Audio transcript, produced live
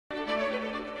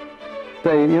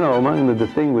say, you know, among the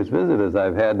distinguished visitors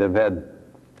I've had,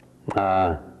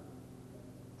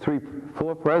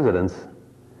 four presidents,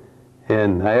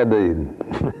 and I had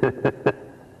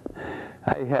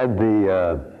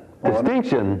the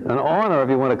distinction, an honor, if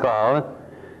you want to call it,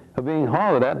 of being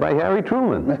hollered at by Harry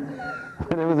Truman.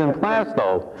 And it was in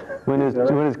Plastow when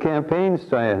his campaign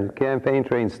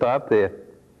train stopped there,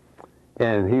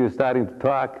 and he was starting to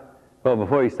talk. Well,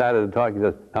 before he started to talk, he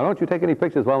said, "Now don't you take any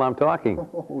pictures while I'm talking."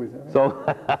 Oh, is that right? So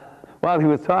while he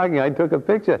was talking, I took a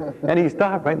picture, and he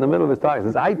stopped right in the middle of his talk. He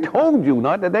says, "I told you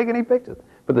not to take any pictures."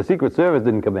 But the Secret Service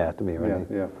didn't come after me or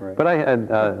anything. Yeah, right. But I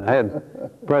had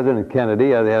President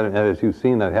Kennedy. As you've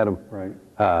seen, I had him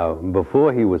right.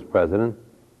 Before he was president.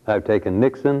 I've taken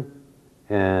Nixon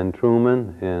and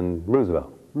Truman and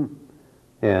Roosevelt.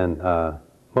 And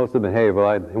most of them in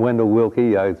Haverhill. Wendell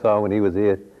Willkie, I saw when he was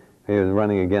here. He was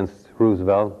running against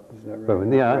Roosevelt. Is that right?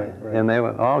 But, yeah, right. And they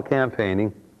were all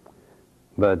campaigning.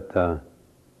 But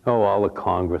all the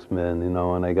congressmen, you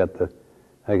know, and I got to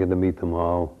meet them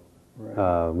all.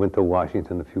 Right. Went to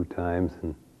Washington a few times,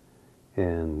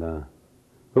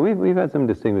 but we've had some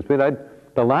distinguished.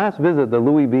 But the last visit that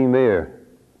Louis B. Mayer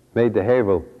made to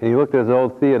Haverhill, and he looked at his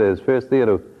old theater. His first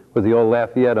theater was the old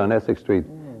Lafayette on Essex Street.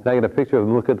 And I got a picture of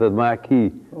him looking at the marquee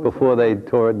before they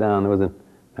tore it down. It was in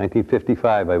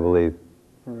 1955, I believe.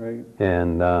 Right.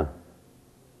 And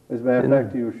as a matter of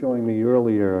fact, you were showing me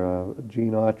earlier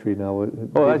Gene Autry. Now,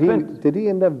 did he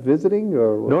end up visiting,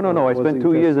 or no? I spent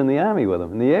 2 years in the Army with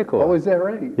him in the Air Corps. Oh, is that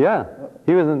right? Yeah,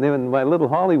 he was in my little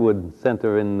Hollywood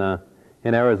center in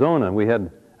Arizona. We had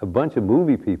a bunch of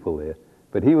movie people there,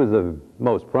 but he was the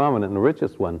most prominent and the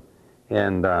richest one,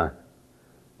 and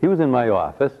he was in my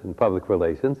office in public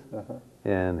relations,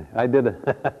 and I did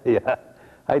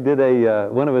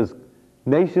one of his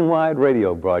nationwide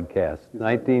radio broadcasts,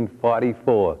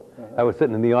 1944. I was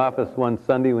sitting in the office one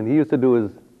Sunday when he used to do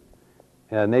his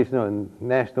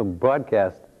national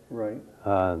broadcast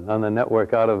on the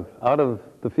network out of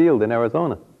the field in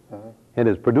Arizona. And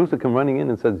his producer come running in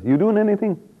and says, "You doing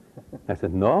anything?" I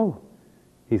said, "No."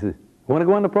 He says, "Want to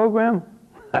go on the program?"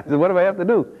 I said, "What do I have to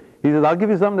do?" He says, "I'll give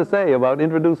you something to say about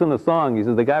introducing a song." He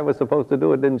says, "The guy was supposed to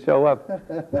do it, didn't show up."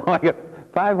 So I got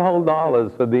 $5 whole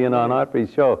for being on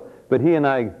Autry's show. But he and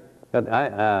I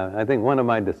think one of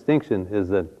my distinctions is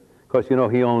that, of course, you know,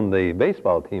 he owned the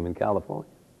baseball team in California.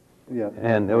 Yeah.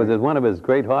 And it was one of his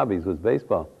great hobbies was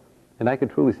baseball. And I could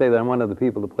truly say that I'm one of the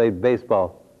people that played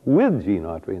baseball with Gene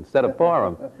Autry instead of for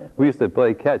him. We used to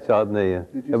play catch out in the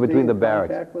between the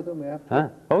barracks. Did you stay in contact with him after? Huh?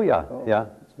 Oh, yeah, yeah.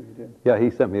 That's what you did. Yeah, he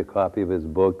sent me a copy of his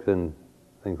books and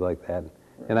things like that.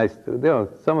 And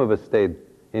some of us stayed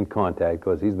in contact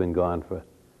because he's been gone for a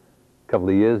couple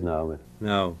of years now.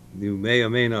 Now, you may or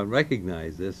may not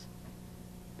recognize this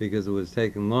because it was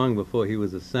taken long before he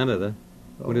was a senator,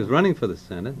 when he was running for the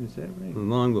Senate. Is that right? And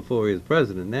long before he was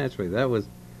president, naturally. That was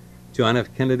John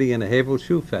F. Kennedy in a Haverhill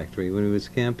shoe factory when he was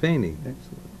campaigning.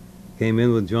 Excellent. Came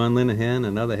in with John Linehan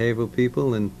and other Haverhill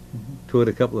people and toured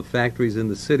a couple of factories in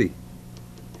the city.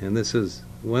 And this is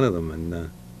one of them. And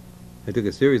I took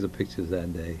a series of pictures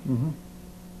that day.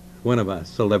 One of our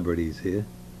celebrities here.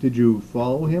 Did you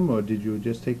follow him, or did you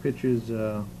just take pictures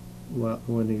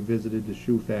when he visited the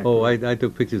shoe factory? Oh, I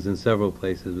took pictures in several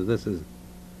places, but this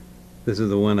is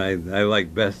the one I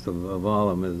like best of all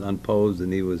of them. Is unposed,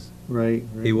 and he was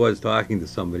he was talking to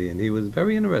somebody, and he was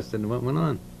very interested in what went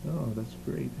on. Oh, that's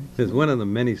great. There's one of the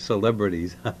many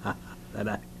celebrities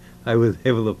that I was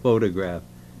able to photograph.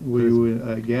 Were you,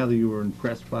 I gather you were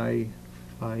impressed by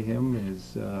him,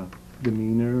 his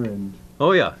demeanor, and...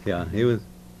 Oh yeah,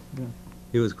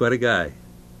 he was quite a guy.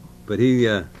 But he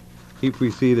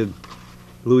preceded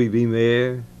Louis B.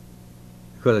 Mayer.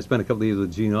 Of course, I spent a couple of years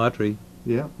with Gene Autry.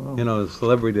 Yeah, well, you know, the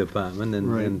celebrity department,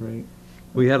 and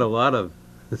we had a lot of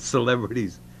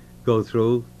celebrities go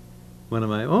through. One of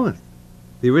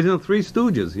the original Three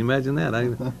Stooges. You imagine that? I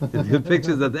did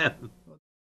pictures of them.